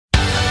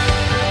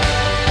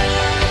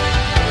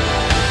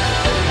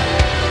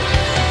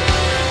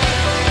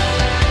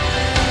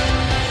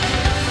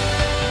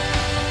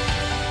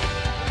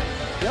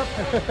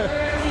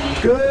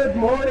Good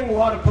morning,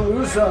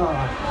 Wodapalooza.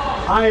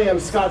 I am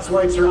Scott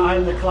Schweitzer.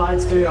 I'm the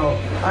Clydesdale.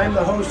 I'm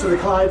the host of the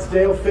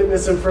Clydesdale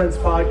Fitness and Friends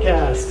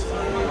podcast.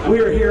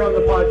 We are here on the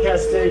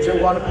podcast stage at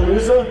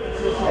Wodapalooza,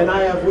 and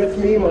I have with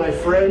me my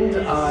friend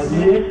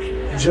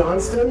Nic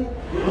Johston.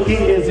 He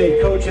is a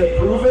coach at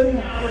Proven,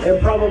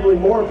 and probably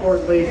more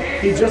importantly,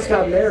 he just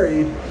got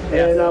married,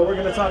 and we're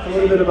going to talk a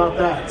little bit about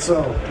that.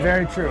 So,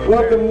 very true.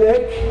 Welcome,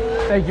 Nic.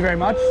 Thank you very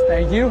much.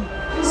 Thank you.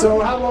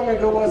 So, how long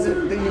ago was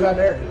it that you got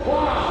married?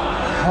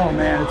 Oh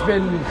man, it's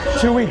been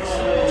 2 weeks.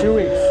 2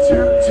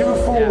 weeks. Two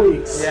full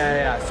weeks.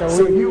 Yeah.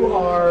 So you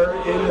are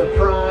in the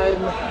prime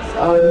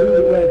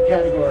newlywed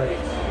category.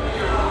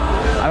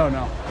 I don't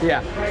know.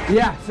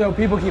 Yeah. So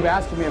people keep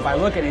asking me if I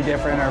look any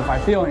different or if I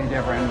feel any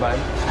different, but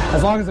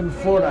as long as I'm in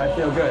Florida, I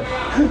feel good.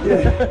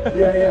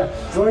 Yeah.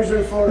 As long as you're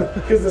in Florida,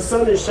 because the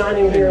sun is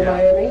shining here in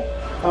Miami.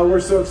 We're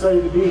so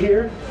excited to be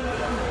here.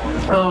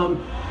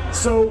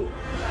 So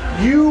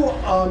you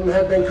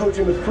have been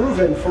coaching with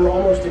Proven for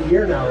almost a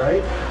year now,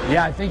 right?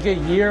 Yeah, I think a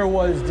year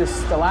was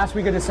just the last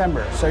week of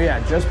December. So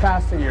yeah, just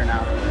past a year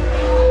now.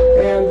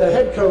 And the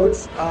head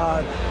coach,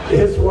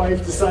 his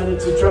wife decided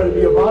to try to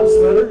be a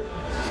bobsledder.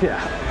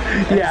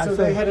 Yeah. So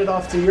they headed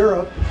off to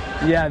Europe.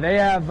 Yeah, they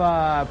have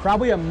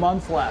probably a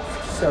month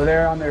left. So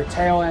they're on their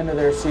tail end of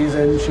their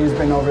season. She's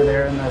been over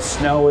there in the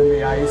snow and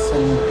the ice,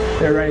 and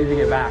they're ready to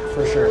get back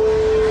for sure.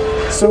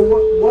 So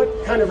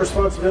what kind of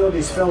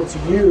responsibilities fell to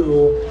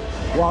you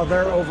while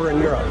they're over in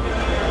Europe?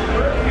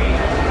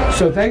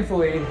 So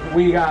thankfully,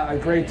 we got a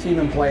great team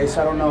in place.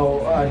 I don't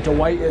know,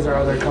 Dwight is our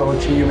other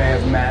coach who you may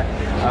have met.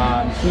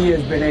 He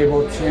has been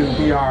able to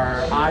be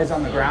our eyes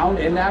on the ground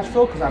in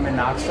Nashville because I'm in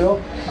Knoxville.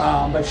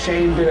 But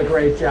Shane did a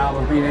great job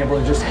of being able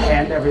to just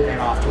hand everything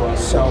off to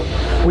us. So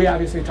we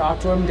obviously talk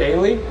to him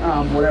daily,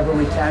 whatever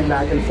we can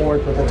back and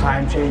forth, but the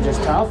time change is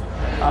tough.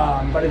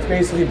 But it's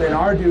basically been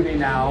our duty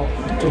now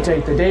to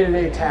take the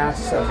day-to-day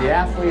tasks of the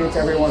athletes,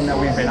 everyone that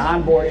we've been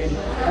onboarding,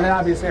 and then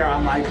obviously our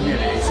online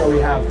community. So we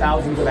have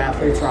thousands of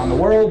athletes around the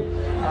world,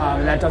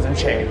 and that doesn't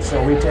change.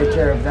 So we take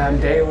care of them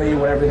daily,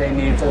 whatever they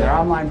need for their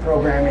online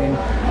programming.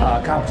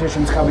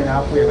 Competitions coming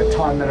up. We have a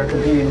ton that are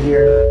competing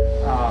here.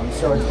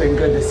 So it's been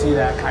good to see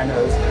that kind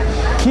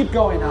of keep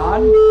going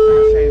on.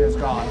 Shane is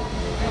gone.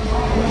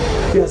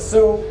 Yes,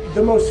 so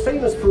the most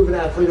famous Proven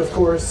athlete, of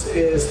course,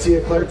 is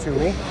Tia Claire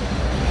Toomey.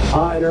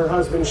 And her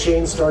husband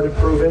Shane started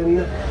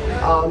Proven.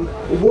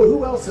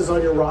 Who else is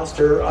on your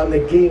roster on the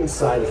games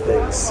side of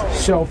things?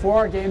 So for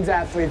our games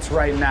athletes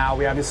right now,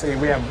 we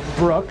have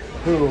Brooke,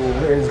 who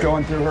is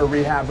going through her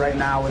rehab right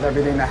now with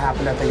everything that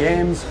happened at the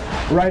games.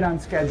 Right on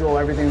schedule,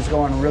 everything's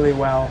going really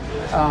well.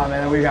 And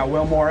then we got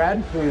Will Moorhead,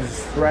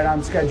 who's right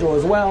on schedule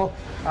as well.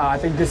 I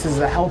think this is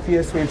the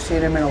healthiest we've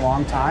seen him in a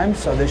long time,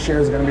 so this year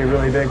is going to be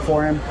really big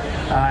for him.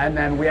 And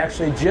then we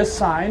actually just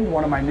signed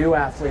one of my new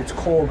athletes,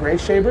 Cole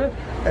Greashaber.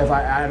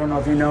 I don't know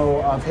if you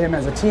know of him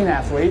as a teen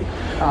athlete.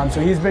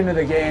 So he's been to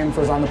the games,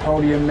 was on the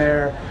podium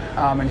there,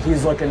 and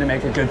he's looking to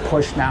make a good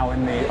push now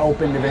in the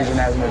open division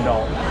as an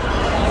adult.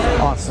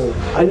 Awesome.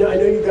 I know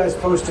you guys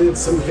posted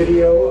some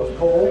video of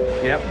Cole.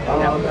 Yep.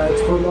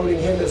 It's promoting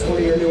him as one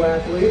of your new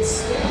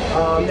athletes.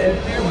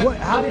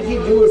 How did he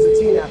do as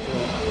a teen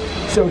athlete?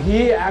 So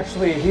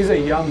he's a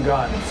young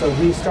gun. So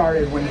he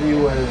started when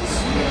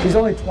he's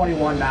only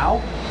 21 now.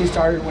 He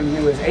started when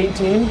he was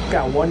 18,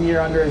 got 1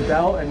 year under his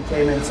belt, and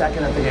came in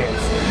second at the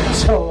games.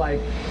 So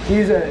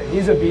he's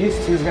a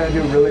beast. He's going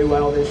to do really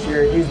well this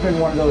year. He's been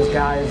one of those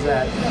guys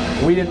that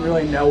we didn't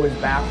really know his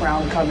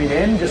background coming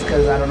in, just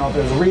because I don't know if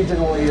it was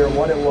regionally or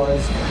what it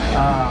was.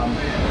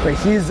 But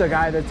he's a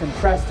guy that's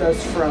impressed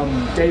us from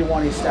day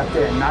one he stepped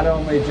in, not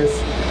only just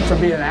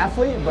from being an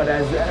athlete, but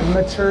as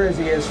mature as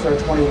he is for a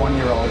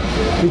 21-year-old.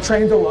 He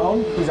trains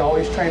alone. He's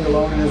always trained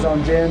alone in his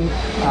own gym.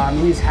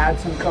 He's had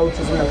some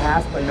coaches in the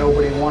past, but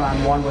nobody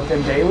one-on-one with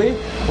him daily,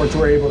 which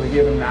we're able to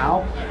give him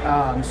now.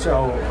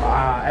 So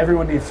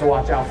everyone needs to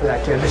watch out for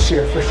that kid this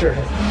year for sure.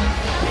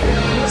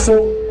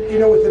 So,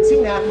 with the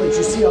teen athletes,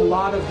 you see a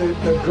lot of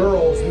the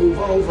girls move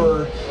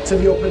over to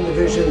the open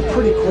division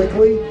pretty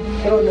quickly.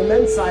 But on the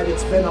men's side,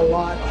 it's been a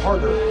lot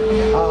harder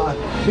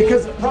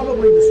because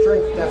probably the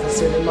strength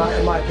deficit, in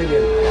my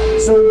opinion.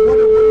 So what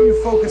are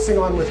you focusing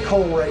on with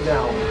Cole right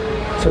now?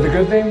 So the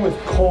good thing with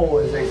Cole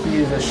is that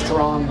he's a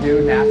strong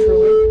dude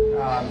naturally.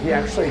 He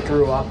actually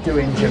grew up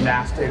doing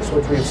gymnastics,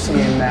 which we've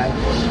seen that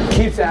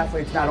keeps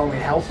athletes not only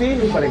healthy,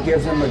 but it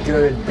gives them a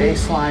good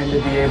baseline to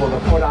be able to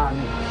put on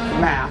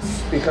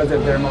mass because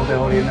of their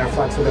mobility and their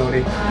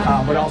flexibility,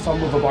 but also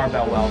move a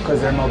barbell well because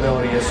their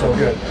mobility is so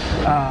good.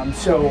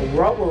 So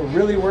what we're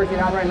really working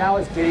on right now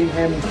is getting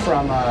him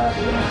from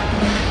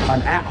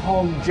an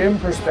at-home gym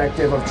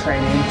perspective of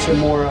training to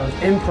more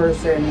of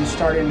in-person,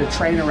 starting to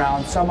train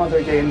around some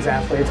other games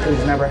athletes because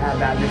he's never had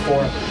that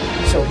before.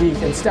 So he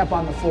can step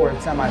on the floor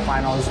at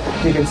semifinals,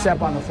 he can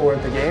step on the floor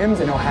at the games,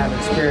 and he'll have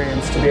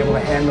experience to be able to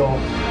handle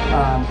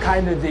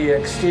kind of the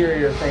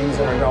exterior things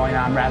that are going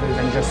on rather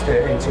than just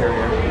the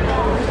interior.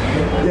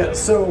 Yeah,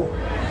 so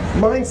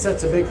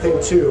mindset's a big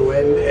thing too,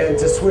 and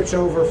to switch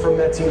over from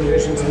that team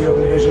division to the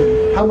open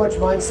division, how much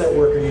mindset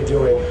work are you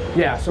doing?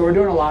 Yeah, so we're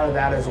doing a lot of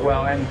that as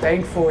well, and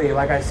thankfully,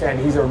 like I said,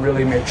 he's a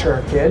really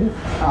mature kid,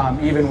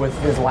 even with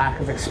his lack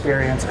of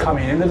experience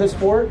coming into the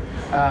sport.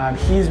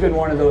 He's been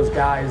one of those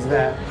guys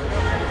that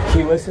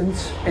he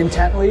listens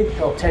intently.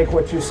 He'll take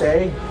what you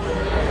say,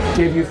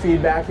 give you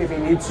feedback if he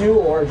needs to,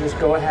 or just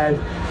go ahead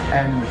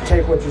and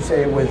take what you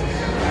say with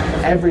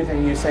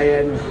everything you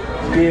say and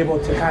be able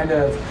to kind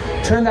of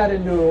turn that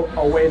into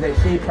a way that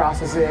he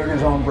processes it in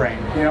his own brain.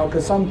 You know,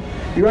 because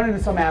you run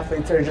into some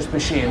athletes that are just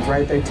machines,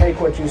 right? They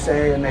take what you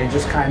say and they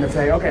just kind of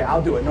say, okay,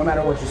 I'll do it no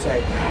matter what you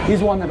say.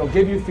 He's one that'll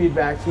give you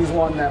feedback. He's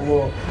one that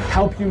will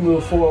help you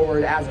move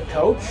forward as a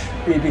coach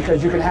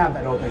because you can have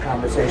that open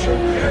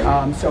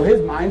conversation. So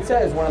his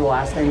mindset is one of the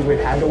last things we've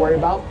had to worry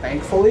about,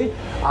 thankfully.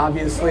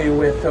 Obviously,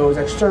 with those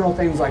external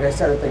things, like I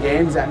said, at the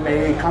games, that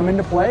may come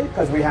into play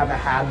because we haven't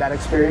had that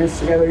experience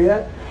together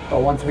yet.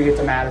 But once we get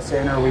to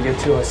Madison or we get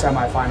to a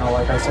semifinal,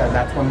 like I said,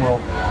 that's when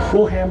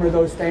we'll hammer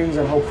those things,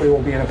 and hopefully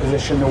we'll be in a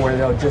position to where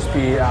they'll just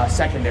be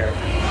secondary.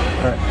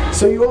 Right.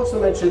 So you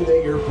also mentioned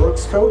that you're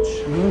Brooke's coach,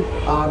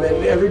 and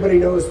everybody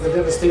knows the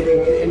devastating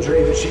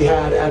injury that she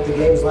had at the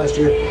games last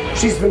year.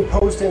 She's been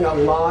posting a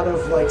lot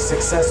of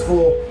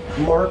successful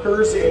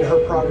markers in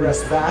her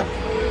progress back.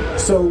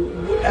 So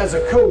as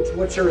a coach,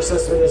 what's your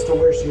assessment as to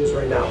where she is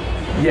right now?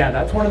 Yeah,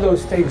 that's one of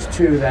those things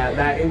too,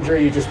 that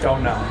injury you just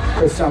don't know.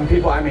 Because some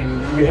people, I mean,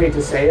 you hate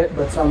to say it,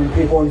 but some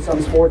people in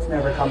some sports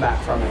never come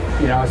back from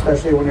it. You know,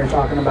 especially when you're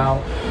talking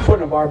about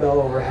putting a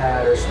barbell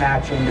overhead or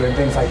snatching, doing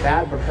things like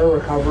that. But her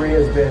recovery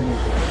has been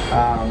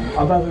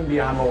above and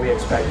beyond what we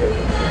expected.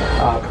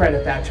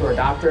 Credit that to her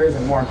doctors,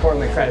 and more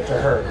importantly, credit to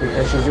her,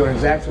 because she's doing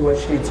exactly what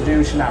she needs to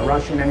do. She's not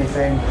rushing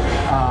anything,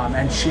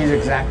 and she's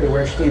exactly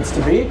where she needs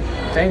to be.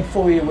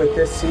 Thankfully, with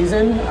this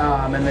season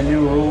and the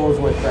new rules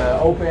with the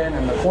Open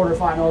and the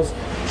quarterfinals,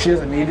 she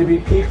doesn't need to be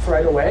peaked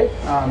right away.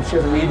 She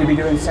doesn't need to be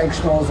doing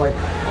sanctionals like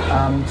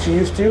she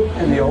used to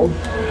in the old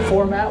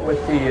format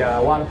with the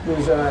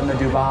Wodapalooza and the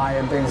Dubai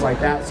and things like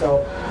that.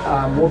 So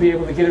we'll be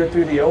able to get her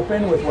through the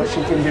Open with what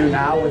she can do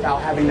now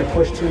without having to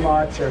push too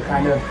much or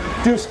kind of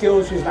do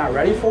skills she's not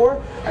ready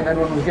for. And then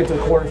when we get to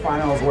the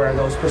quarterfinals where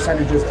those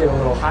percentages get a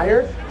little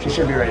higher, she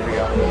should be ready to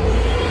go.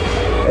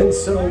 And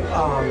so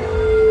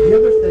the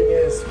other thing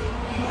is,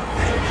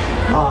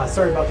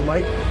 sorry about the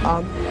mic.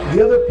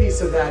 The other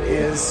piece of that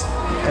is,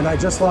 and I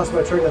just lost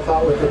my train of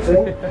thought with the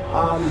thing,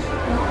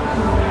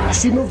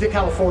 she moved to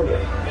California,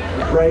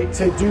 right,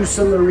 to do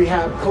some of the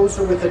rehab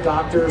closer with the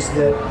doctors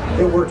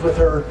that worked with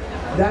her.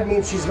 That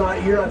means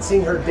you're not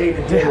seeing her day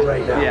to day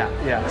right now.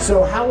 Yeah.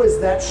 So how has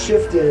that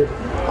shifted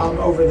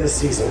over this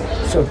season?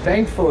 So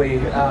thankfully,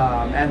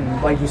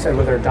 and like you said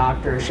with her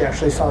doctor, she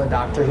actually saw the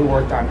doctor who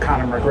worked on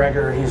Conor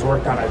McGregor. He's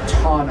worked on a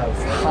ton of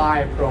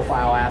high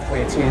profile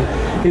athletes.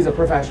 He's a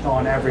professional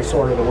in every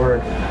sort of the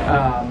word.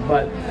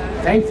 But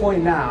thankfully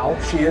now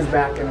she is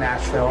back in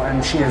Nashville,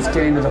 and she is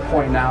getting to the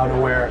point now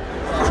to where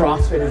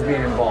CrossFit is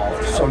being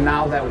involved. So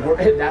now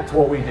that's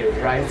what we do,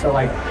 right? So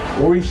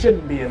we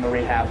shouldn't be in the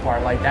rehab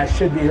part. That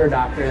should be her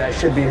doctor, that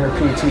should be her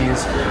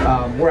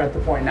PTs. We're at the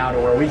point now to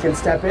where we can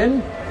step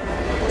in,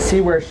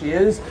 see where she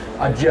is,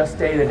 adjust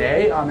day to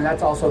day. And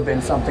that's also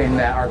been something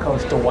that our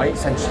coach Dwight,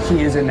 since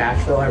he is in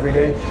Nashville every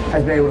day,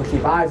 has been able to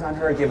keep eyes on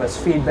her, give us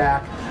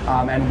feedback,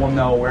 and we'll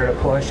know where to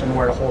push and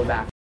where to hold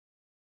back.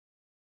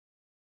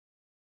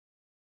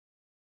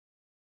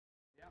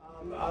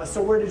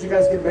 So where did you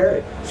guys get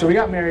married? So we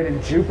got married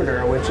in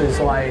Jupiter, which is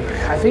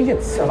I think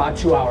it's about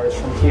 2 hours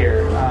from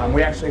here.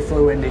 We actually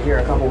flew into here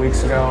a couple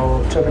weeks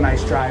ago, took a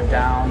nice drive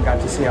down, got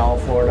to see all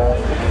of Florida,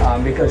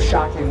 because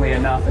shockingly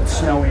enough, it's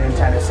snowing in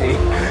Tennessee.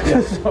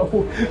 Yeah.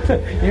 So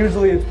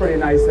usually it's pretty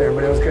nice there,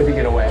 but it was good to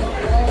get away.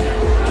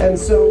 And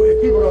so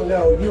if people don't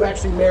know, you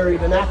actually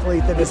married an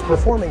athlete that is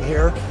performing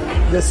here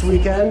this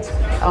weekend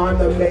on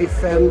the May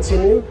Fem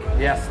team.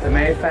 Yes, the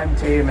May Fem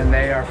team, and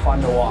they are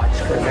fun to watch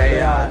because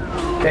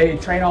they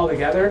train all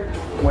together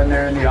when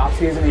they're in the off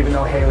season. Even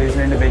though Haley's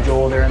an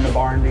individual, they're in the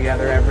barn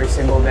together every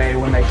single day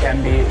when they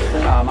can be.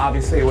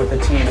 Obviously with the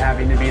team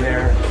having to be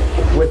there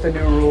with the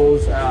new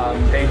rules,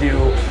 they do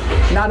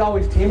not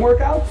always team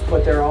workouts,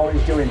 but they're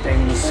always doing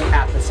things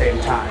at the same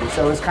time.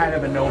 So it's kind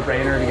of a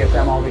no-brainer to get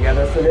them all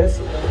together for this.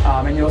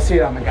 And you'll see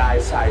it on the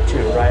guys' side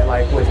too, right?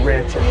 Like with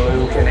Rich and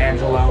Luke and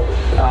Angelo.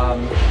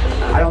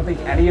 I don't think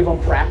any of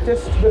them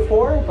practiced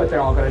before, but they're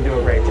all going to do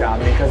a great job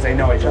because they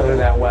know each other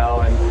that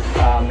well,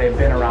 and they've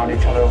been around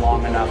each other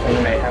long enough in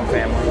the Mayhem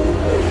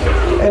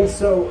family. And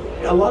so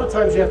a lot of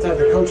times you have to have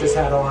the coach's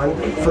hat on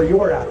for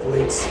your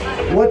athletes.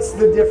 What's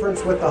the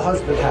difference with the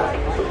husband hat?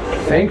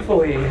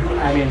 Thankfully,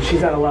 I mean,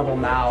 she's at a level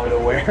now to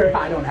where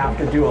I don't have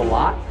to do a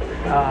lot.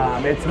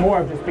 It's more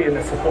of just being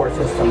the support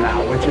system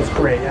now, which is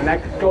great. And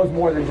that goes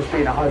more than just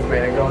being a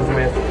husband. It goes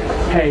with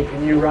hey,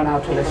 can you run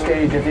out to the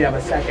stage if you have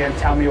a second?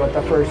 Tell me what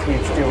the first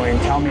heat's doing.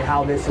 Tell me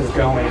how this is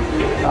going.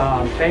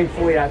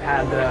 Thankfully, I've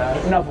had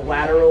enough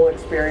lateral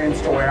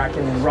experience to where I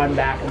can run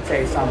back and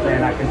say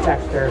something. I can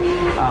text her.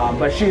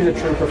 But she's a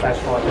true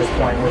professional at this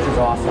point, which is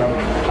awesome.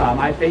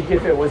 I think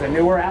if it was a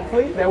newer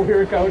athlete that we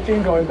were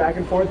coaching, going back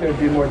and forth, it would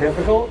be more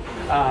difficult.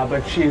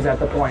 But she's at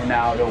the point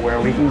now to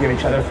where we can give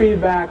each other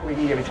feedback, we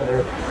can give each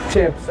other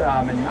tips,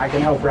 and I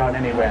can help her out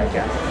any way I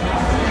can.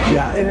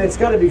 Yeah, and it's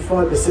got to be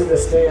fun to sit in the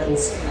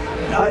stands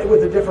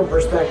with a different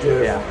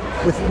perspective,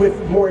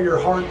 with more your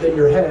heart than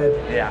your head,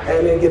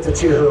 and then get to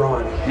cheer her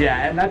on.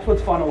 Yeah, and that's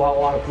what's fun about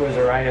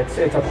Wodapalooza, right? It's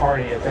a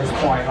party at this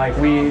point. Like,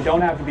 we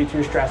don't have to be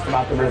too stressed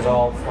about the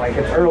results. Like,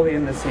 it's early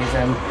in the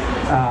season.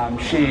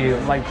 She,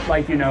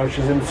 like you know,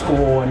 she's in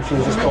school and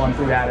she's just going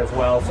through that as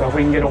well. So if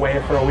we can get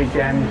away for a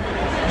weekend,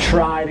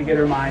 try to get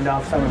her mind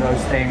off some of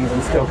those things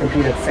and still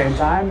compete at the same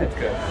time, it's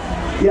good.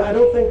 Yeah, I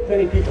don't think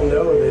many people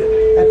know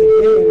that at the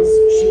games,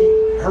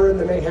 her and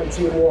the Mayhem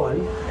team won.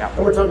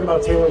 And we're talking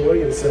about Taylor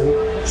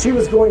Williamson. She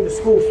was going to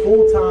school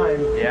full time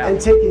and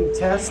taking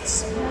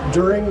tests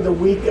during the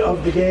week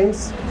of the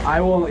games.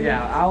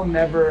 I'll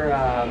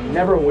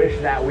never wish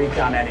that week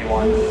on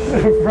anyone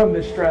from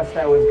the stress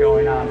that was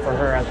going on for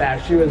her at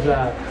that. She was,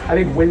 I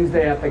think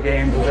Wednesday at the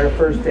games was their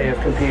first day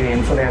of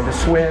competing, so they had to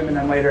swim, and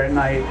then later at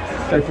night,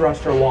 the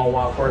thruster wall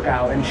walk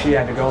workout, and she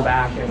had to go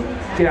back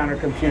and get on her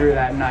computer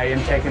that night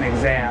and take an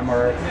exam,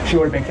 or she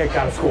would have been kicked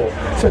out of school.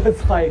 So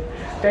it's like,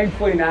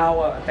 thankfully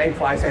now,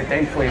 I say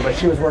thankfully, but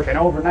she was working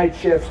overnight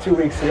shifts 2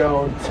 weeks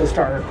ago to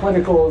start her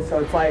clinicals, so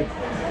it's like,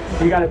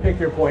 you got to pick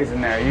your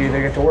poison there. You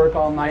either get to work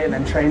all night and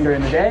then train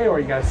during the day, or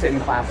you got to sit in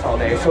class all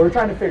day. So we're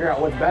trying to figure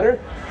out what's better,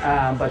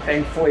 but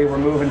thankfully we're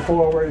moving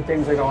forward.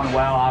 Things are going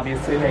well.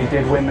 Obviously they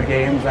did win the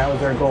games. That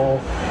was their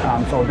goal.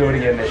 So we'll do it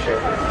again this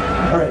year.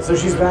 All right, so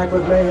she's back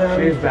with Mayhem.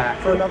 She's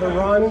back. For another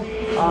run.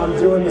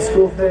 Doing the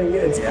school thing.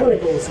 It's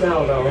clinicals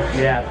now, though.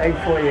 Yeah,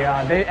 thankfully.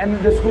 And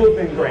the school's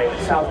been great.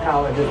 South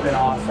College has been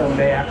awesome.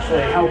 They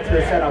actually helped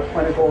her set up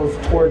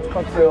clinicals towards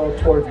Cookville,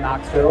 towards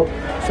Knoxville,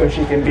 so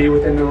she can be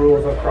within the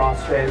rules of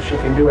CrossFit. She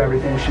can do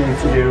everything she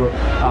needs to do.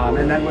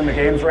 And then when the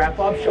games wrap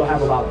up, she'll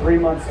have about 3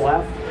 months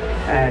left,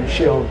 and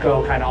she'll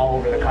go kind of all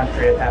over the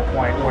country at that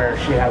point where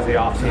she has the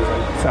off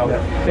season. So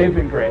they've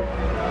been great.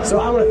 So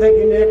I want to thank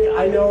you, Nick.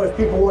 I know if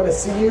people want to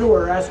see you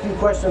or ask you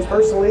questions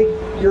personally,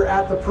 you're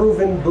at the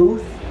Proven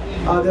booth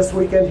this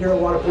weekend here at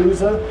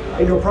Wodapalooza,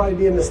 and you'll probably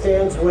be in the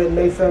stands when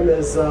Mayhem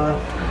is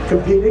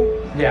competing.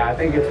 Yeah, I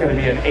think it's going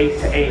to be an 8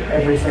 to 8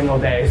 every single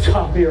day, so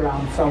I'll be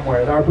around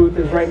somewhere. Our booth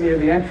is right near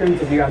the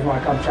entrance if you guys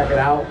want to come check it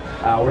out.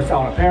 We're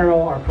selling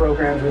apparel, our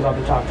programs, we'd love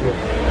to talk to you.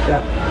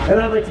 Yeah, and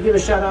I'd like to give a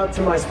shout out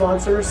to my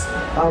sponsors.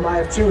 I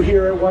have two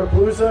here at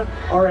Wodapalooza.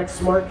 RX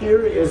Smart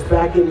Gear is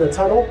back in the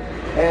tunnel,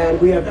 and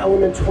we have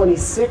Element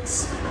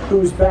 26,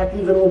 who's back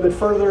even a little bit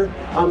further.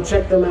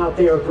 Check them out.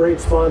 They are great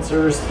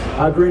sponsors,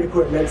 great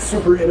equipment,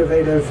 super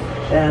innovative,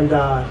 and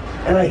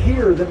I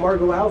hear that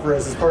Margot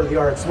Alvarez is part of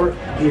the RX Smart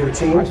Gear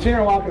team. I've seen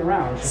her walking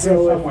around. She's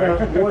so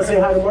somewhere. If you want to say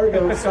hi to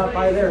Margot, stop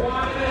by there.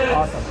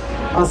 Awesome.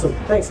 Awesome.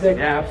 Thanks, Nick.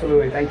 Yeah,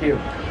 absolutely. Thank you.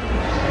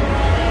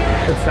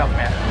 Good stuff,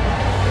 man.